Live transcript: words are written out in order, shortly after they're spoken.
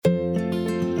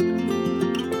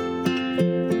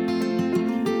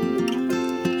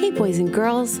boys and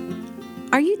girls.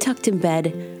 Are you tucked in bed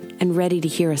and ready to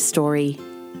hear a story?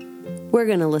 We're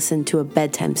going to listen to a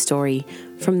bedtime story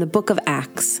from the book of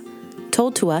Acts,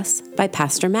 told to us by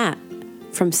Pastor Matt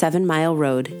from 7 Mile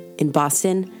Road in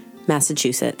Boston,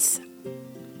 Massachusetts.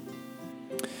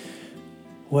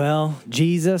 Well,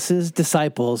 Jesus'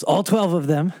 disciples, all 12 of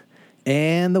them,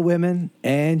 and the women,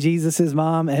 and Jesus'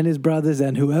 mom, and his brothers,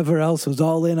 and whoever else was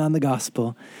all in on the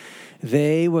gospel,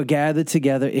 they were gathered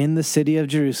together in the city of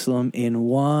Jerusalem in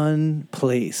one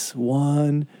place,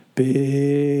 one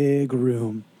big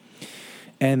room.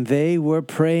 And they were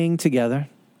praying together,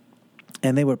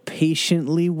 and they were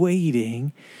patiently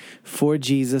waiting for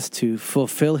Jesus to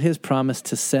fulfill his promise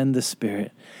to send the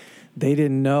Spirit. They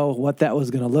didn't know what that was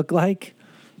going to look like,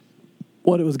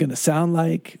 what it was going to sound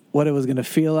like, what it was going to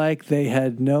feel like. They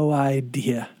had no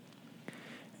idea.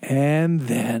 And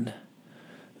then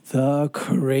the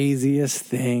craziest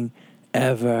thing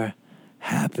ever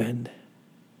happened.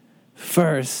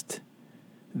 First,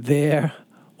 there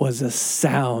was a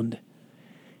sound,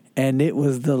 and it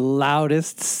was the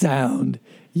loudest sound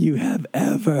you have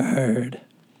ever heard.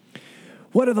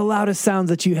 What are the loudest sounds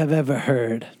that you have ever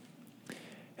heard?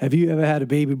 Have you ever had a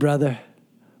baby brother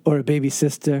or a baby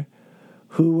sister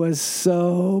who was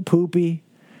so poopy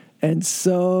and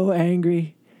so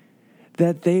angry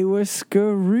that they were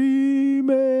screaming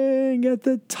at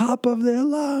the top of their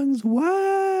lungs?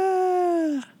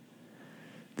 Wah!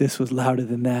 This was louder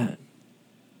than that.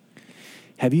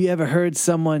 Have you ever heard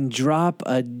someone drop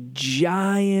a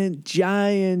giant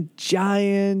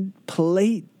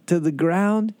plate to the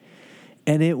ground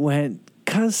and it went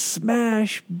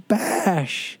ka-smash,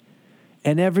 bash,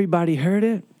 and everybody heard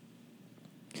it?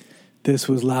 This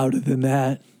was louder than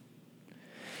that.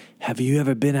 Have you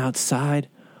ever been outside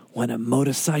when a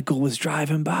motorcycle was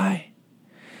driving by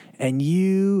and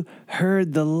you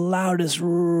heard the loudest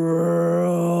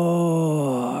roar?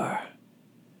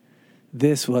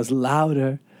 This was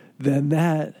louder than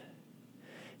that.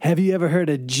 Have you ever heard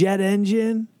a jet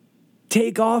engine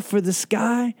take off for the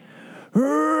sky?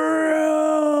 Vroom!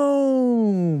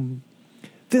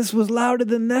 This was louder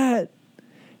than that.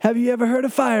 Have you ever heard a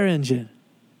fire engine?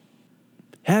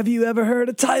 Have you ever heard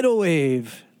a tidal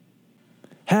wave?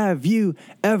 Have you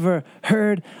ever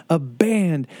heard a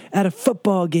band at a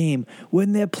football game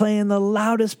when they're playing the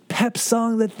loudest pep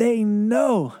song that they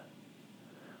know?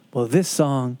 Well, this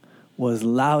song was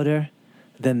louder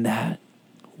than that.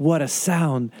 What a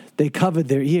sound. They covered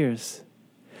their ears.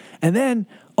 And then,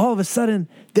 all of a sudden,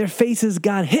 their faces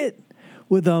got hit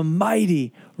with a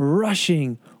mighty,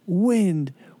 rushing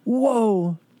wind.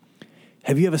 Whoa!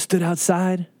 Have you ever stood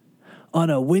outside on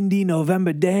a windy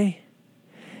November day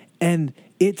and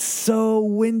it's so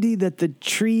windy that the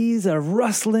trees are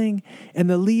rustling and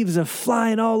the leaves are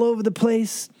flying all over the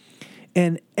place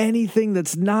and anything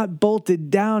that's not bolted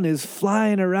down is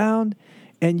flying around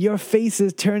and your face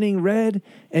is turning red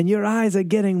and your eyes are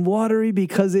getting watery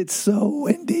because it's so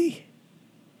windy?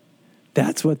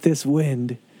 That's what this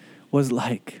wind was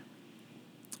like.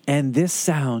 And this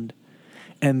sound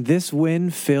and this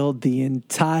wind filled the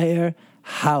entire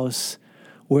house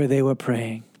where they were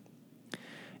praying.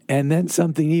 And then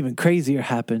something even crazier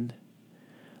happened.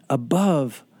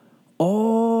 Above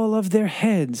all of their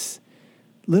heads,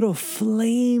 little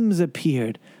flames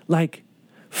appeared, like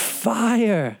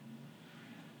fire,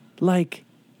 like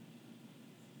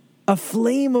a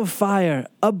flame of fire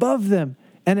above them.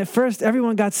 And at first,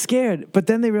 everyone got scared, but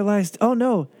then they realized, oh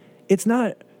no, it's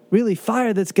not really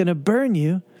fire that's going to burn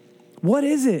you. What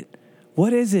is it?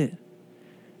 What is it?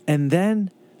 And then,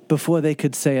 before they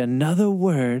could say another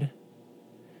word,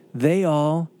 they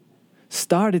all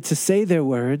started to say their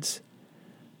words,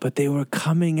 but they were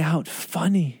coming out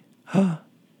funny.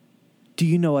 Do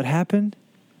you know what happened?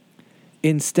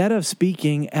 Instead of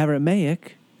speaking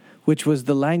Aramaic, which was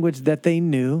the language that they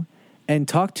knew and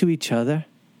talked to each other,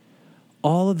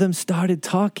 all of them started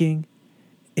talking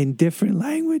in different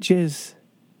languages.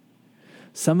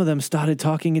 Some of them started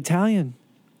talking Italian.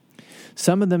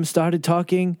 Some of them started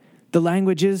talking the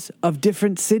languages of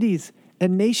different cities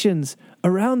and nations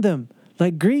around them,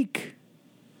 like Greek.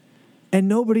 And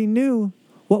nobody knew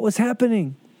what was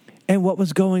happening and what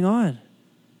was going on.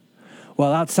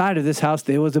 Well, outside of this house,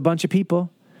 there was a bunch of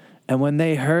people. And when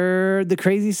they heard the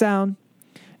crazy sound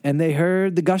and they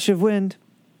heard the gush of wind,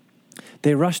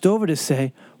 they rushed over to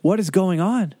say, what is going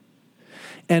on?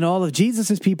 And all of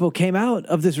Jesus' people came out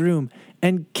of this room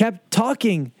and kept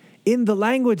talking in the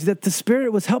language that the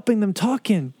Spirit was helping them talk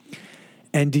in.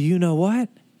 And do you know what?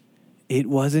 It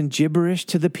wasn't gibberish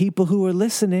to the people who were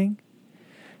listening.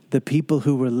 The people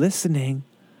who were listening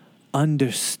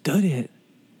understood it.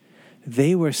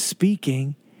 They were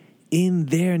speaking in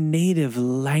their native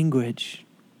language.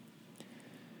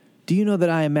 Do you know that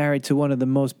I am married to one of the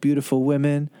most beautiful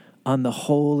women on the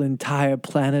whole entire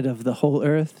planet of the whole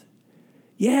earth?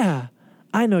 Yeah,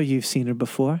 I know you've seen her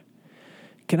before.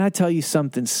 Can I tell you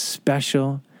something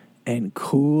special and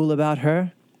cool about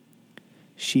her?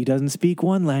 She doesn't speak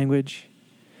one language.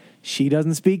 She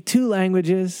doesn't speak two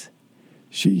languages.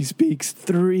 She speaks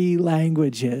 3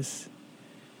 languages.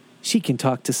 She can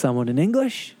talk to someone in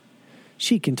English.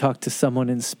 She can talk to someone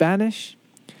in Spanish.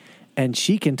 And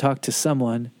she can talk to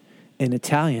someone in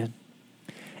Italian.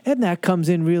 And that comes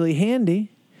in really handy.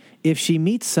 If she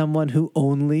meets someone who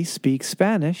only speaks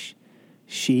Spanish,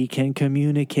 she can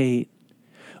communicate.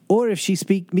 Or if she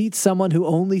meets someone who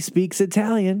only speaks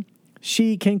Italian,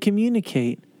 she can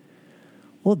communicate.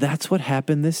 Well, that's what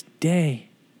happened this day.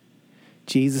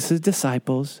 Jesus'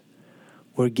 disciples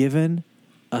were given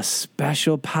a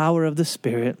special power of the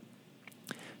Spirit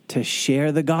to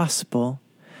share the gospel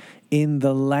in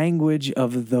the language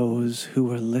of those who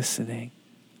were listening.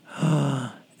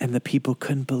 And the people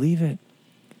couldn't believe it.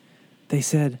 They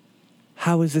said,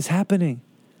 "How is this happening?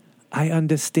 I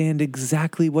understand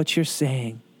exactly what you're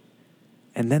saying."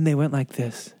 And then they went like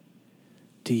this.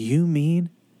 "Do you mean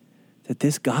that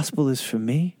this gospel is for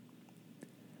me?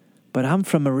 But I'm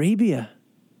from Arabia.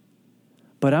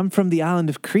 But I'm from the island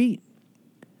of Crete.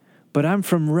 But I'm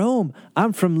from Rome.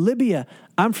 I'm from Libya.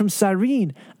 I'm from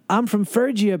Cyrene. I'm from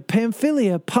Phrygia,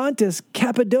 Pamphylia, Pontus,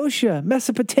 Cappadocia,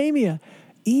 Mesopotamia,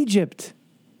 Egypt."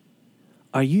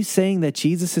 Are you saying that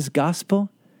Jesus' gospel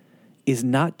is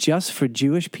not just for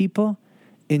Jewish people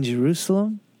in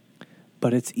Jerusalem,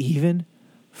 but it's even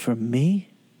for me?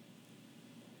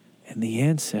 And the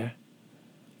answer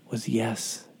was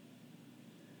yes.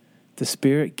 The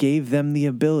Spirit gave them the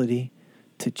ability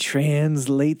to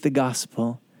translate the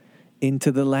gospel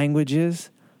into the languages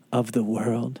of the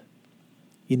world.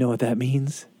 You know what that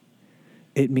means?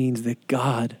 It means that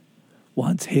God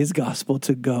wants his gospel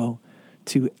to go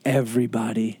to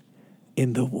everybody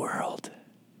in the world.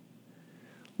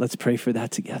 Let's pray for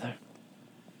that together.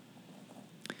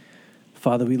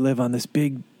 Father, we live on this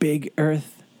big, big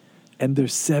earth, and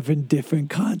there's 7 different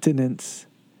continents.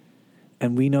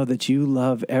 And we know that you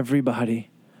love everybody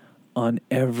on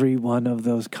every one of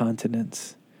those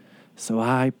continents. So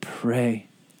I pray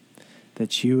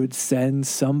that you would send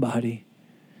somebody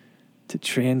to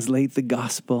translate the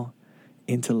gospel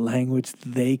into language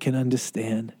they can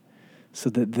understand so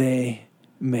that they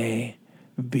may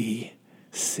be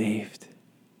saved.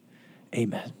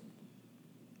 Amen.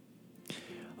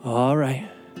 All right.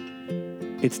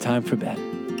 It's time for bed.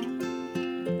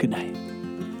 Good night.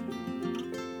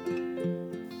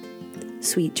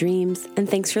 Sweet dreams, and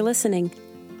thanks for listening.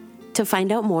 To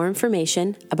find out more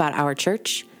information about our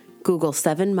church, Google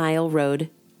 7 Mile Road,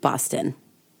 Boston.